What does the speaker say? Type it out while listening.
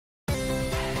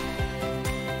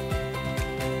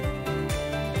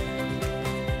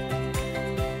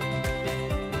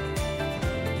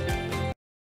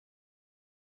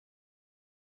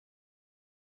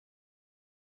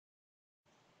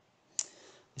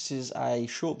This is a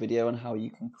short video on how you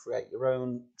can create your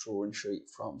own drawing sheet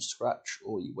from scratch,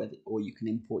 or you can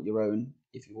import your own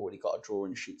if you've already got a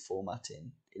drawing sheet format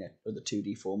in other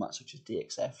 2D formats such as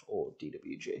DXF or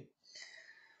DWG.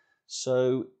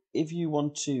 So if you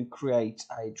want to create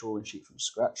a drawing sheet from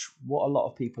scratch, what a lot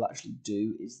of people actually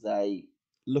do is they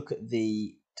look at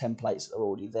the templates that are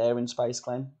already there in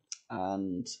SpaceClaim,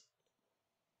 and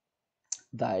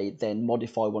they then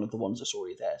modify one of the ones that's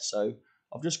already there. So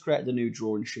I've just created a new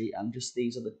drawing sheet, and just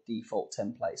these are the default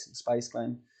templates in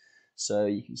SpaceClaim. So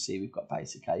you can see we've got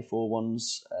basic A4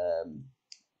 ones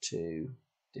to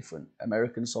different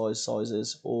American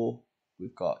sizes, or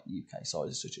we've got UK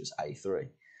sizes such as A3.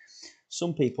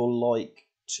 Some people like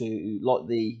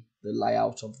the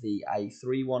layout of the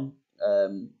A3 one,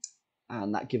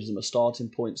 and that gives them a starting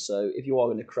point. So if you are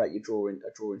going to create a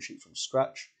drawing sheet from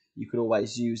scratch, you could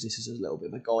always use this as a little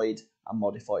bit of a guide and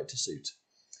modify it to suit.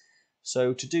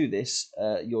 So to do this,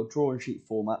 your drawing sheet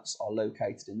formats are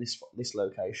located in this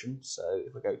location. So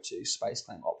if we go to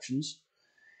SpaceClaim options,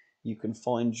 you can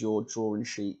find your drawing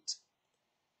sheet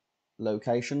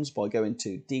locations by going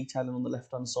to detailing on the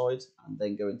left hand side and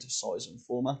then go into size and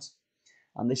format.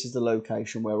 And this is the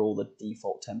location where all the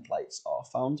default templates are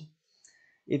found.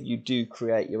 If you do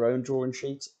create your own drawing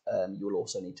sheet, you will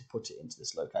also need to put it into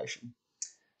this location.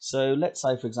 So let's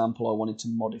say, for example, I wanted to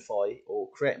modify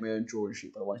or create my own drawing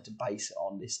sheet, but I wanted to base it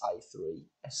on this A3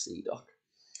 SC doc.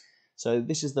 So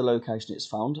this is the location it's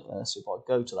found. So if I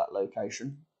go to that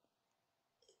location,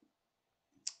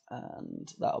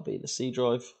 and that'll be the C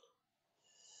drive,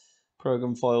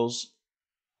 program files,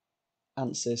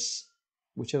 Ansys,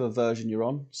 whichever version you're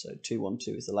on. So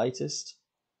 212 is the latest,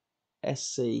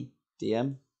 SC,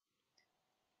 DM,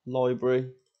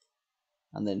 library,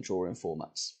 and then drawing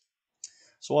formats.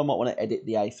 So I might want to edit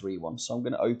the A3 one. So I'm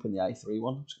going to open the A3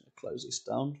 one. I'm just going to close this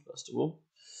down first of all.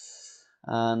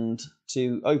 And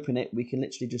to open it, we can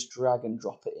literally just drag and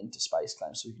drop it into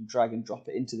SpaceClaim. So we can drag and drop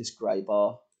it into this grey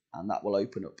bar, and that will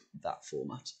open up that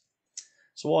format.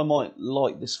 So I might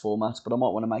like this format, but I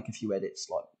might want to make a few edits,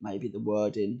 like maybe the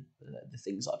wording, the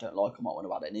things I don't like. I might want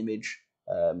to add an image,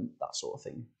 that sort of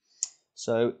thing.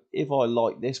 So if I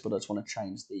like this, but I just want to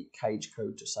change the cage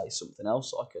code to say something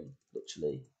else, I can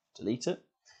literally delete it.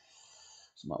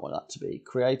 So I might want that to be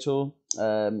creator.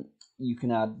 You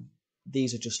can add,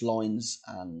 these are just lines,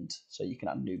 and so you can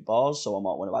add new bars. So I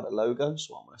might want to add a logo.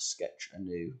 So I'm going to sketch a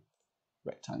new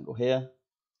rectangle here.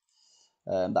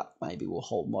 That maybe will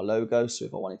hold my logo. So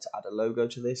if I wanted to add a logo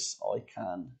to this, I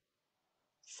can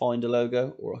find a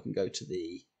logo, or I can go to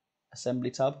the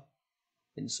assembly tab,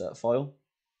 insert file,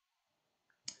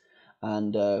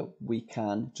 and we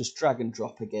can just drag and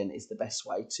drop. Again, is the best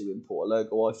way to import a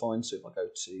logo, I find. So if I go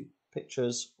to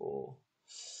pictures or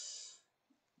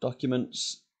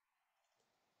documents,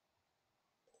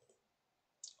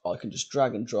 I can just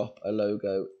drag and drop a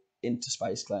logo into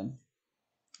SpaceClaim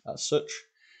as such.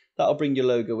 That'll bring your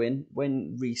logo in.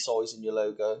 When resizing your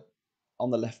logo, on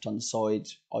the left hand side,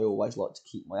 I always like to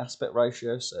keep my aspect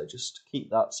ratio, so just keep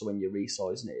that, so when you're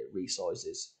resizing it, it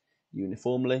resizes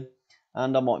uniformly,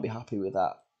 and I might be happy with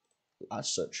that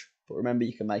as such. But remember,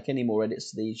 you can make any more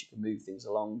edits to these, you can move things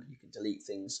along, you can delete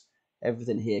things.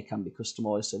 Everything here can be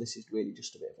customized, so this is really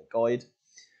just a bit of a guide.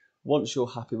 Once you're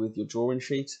happy with your drawing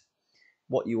sheet,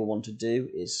 what you will want to do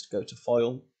is go to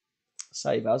File,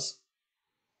 Save As.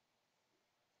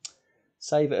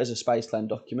 Save it as a SpaceClaim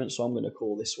document, so I'm going to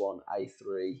call this one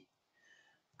A3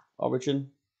 Origin.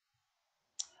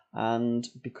 And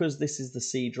because this is the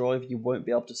C drive, you won't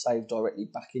be able to save directly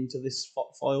back into this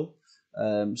file.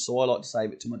 So I like to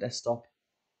save it to my desktop,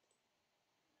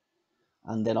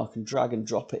 and then I can drag and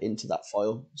drop it into that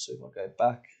file. So if I go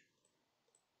back,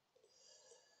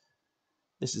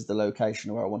 this is the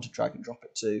location where I want to drag and drop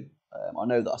it to. I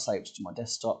know that I saved it to my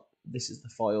desktop. This is the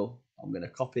file. I'm going to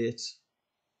copy it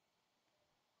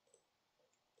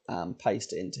and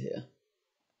paste it into here.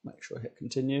 Make sure I hit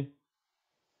continue.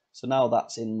 So now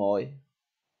that's in my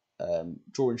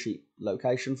drawing sheet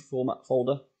location format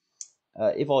folder.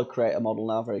 If I create a model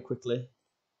now very quickly,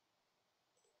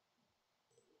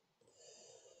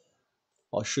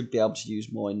 I should be able to use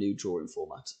my new drawing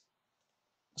format.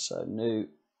 So new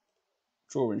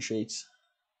drawing sheet,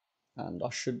 and I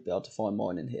should be able to find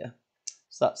mine in here.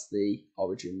 So that's the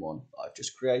Origin one that I've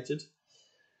just created.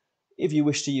 If you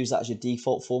wish to use that as your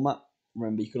default format,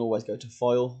 remember you can always go to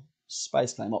File,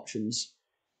 SpaceClaim Options,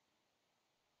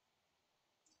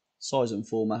 Size and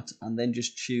Format, and then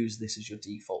just choose this as your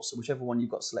default. So whichever one you've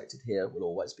got selected here will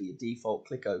always be your default.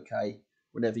 Click OK.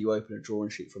 Whenever you open a drawing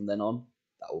sheet from then on,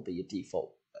 that will be your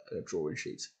default drawing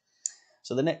sheet.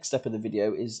 So the next step of the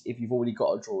video is, if you've already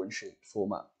got a drawing sheet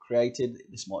format created.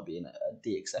 This might be in a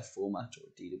DXF format or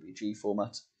a DWG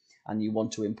format, and you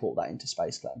want to import that into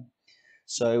SpaceClaim.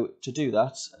 So to do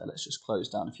that, let's just close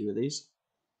down a few of these.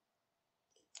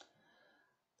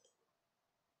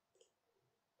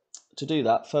 To do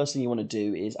that, first thing you want to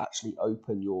do is actually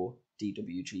open your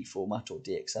DWG format or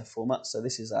DXF format. So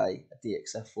this is a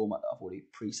DXF format that I've already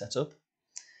pre-set up.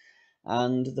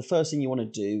 And the first thing you want to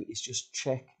do is just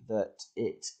check that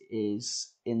it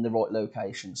is in the right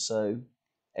location. So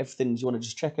everything, you want to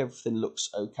just check everything looks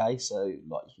okay. So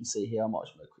like you can see here, I might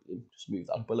just quickly just move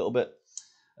that up a little bit.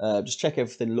 Just check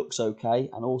everything looks okay,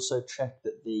 and also check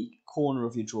that the corner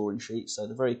of your drawing sheet, so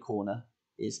the very corner,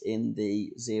 is in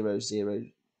the 0, 0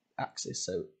 axis,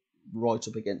 so right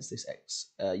up against this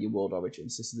X, your world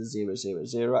origins. This is the 0, 0,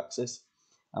 0 axis,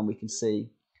 and we can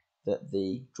see that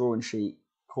the drawing sheet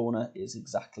corner is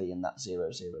exactly in that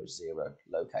 0, 0, 0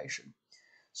 location.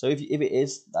 So if it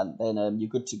is, then you're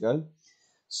good to go.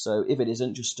 So if it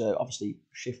isn't, just obviously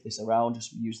shift this around,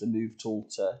 just use the move tool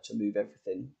to move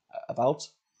everything about.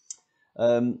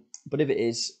 But if it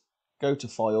is, go to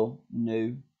File,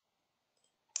 New,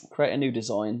 create a new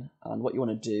design, and what you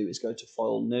want to do is go to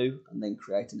File, New, and then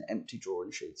create an empty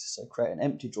drawing sheet. So create an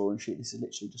empty drawing sheet. This is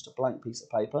literally just a blank piece of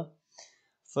paper.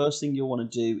 First thing you'll want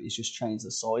to do is just change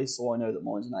the size. So I know that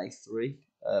mine's an A3,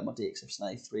 my DXF's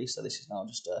an A3, so this is now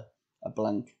just a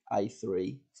blank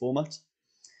A3 format.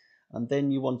 And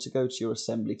then you want to go to your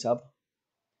Assembly tab,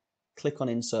 click on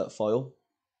Insert File,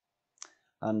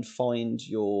 and find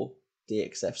your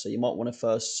DXF. So you might want to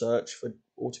first search for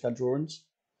AutoCAD drawings.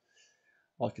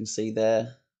 I can see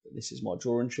there that this is my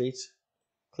drawing sheet.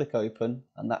 Click Open,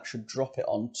 and that should drop it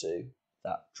onto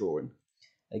that drawing.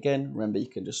 Again, remember you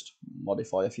can just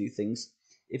modify a few things.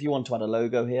 If you want to add a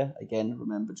logo here, again,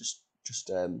 remember just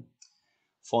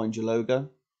find your logo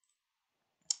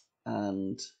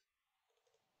and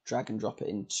drag and drop it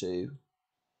into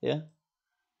here,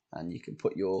 and you can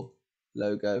put your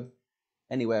logo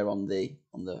anywhere on the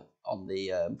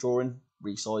drawing,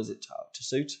 resize it to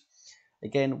suit.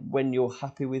 Again, when you're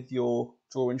happy with your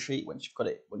drawing sheet, once you've got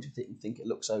it, once you think it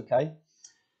looks okay,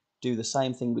 do the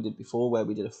same thing we did before, where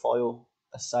we did a file,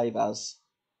 a save as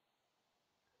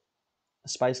a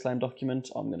SpaceClaim document.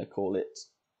 I'm going to call it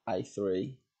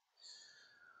A3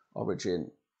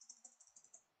 Origin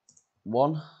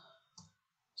 1.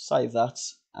 Save that,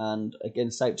 and again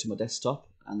save it to my desktop,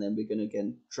 and then we're going to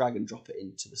again drag and drop it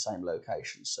into the same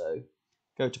location. So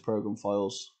go to Program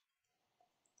Files,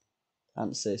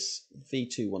 Ansys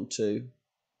V212,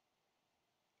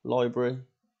 Library,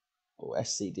 or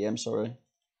SCDM, sorry,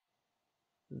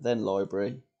 then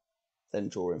Library, then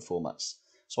Drawing Formats.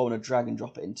 So I want to drag and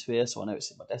drop it into here, so I know it's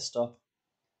in my desktop.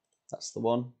 That's the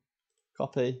one.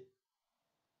 Copy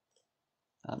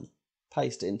and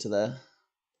paste it into there.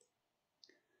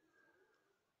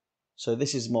 So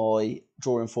this is my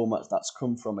drawing format that's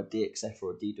come from a DXF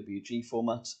or a DWG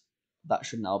format. That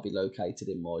should now be located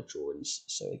in my drawings.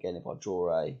 So again, if I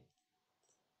draw a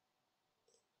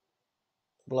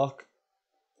block,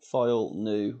 File,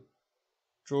 New,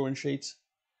 Drawing Sheet,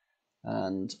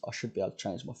 and I should be able to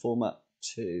change my format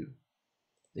to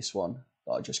this one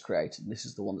that I just created. This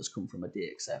is the one that's come from a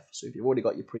DXF. So if you've already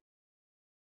got your